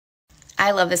I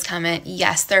love this comment.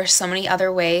 Yes, there are so many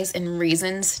other ways and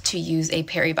reasons to use a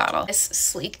Peri-Bottle. This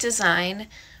sleek design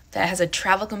that has a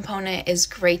travel component is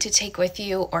great to take with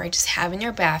you or just have in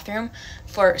your bathroom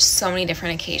for so many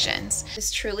different occasions.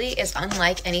 This truly is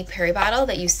unlike any Peri-Bottle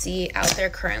that you see out there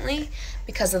currently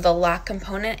because of the lock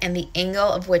component and the angle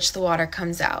of which the water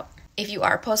comes out. If you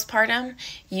are postpartum,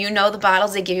 you know the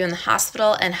bottles they give you in the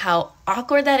hospital and how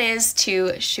awkward that is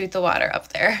to shoot the water up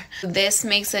there. This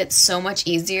makes it so much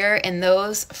easier in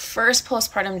those first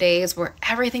postpartum days where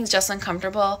everything's just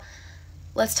uncomfortable.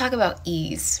 Let's talk about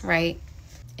ease, right?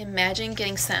 Imagine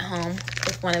getting sent home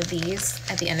with one of these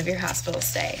at the end of your hospital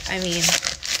stay. I mean,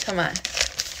 come on,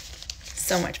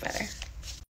 so much better.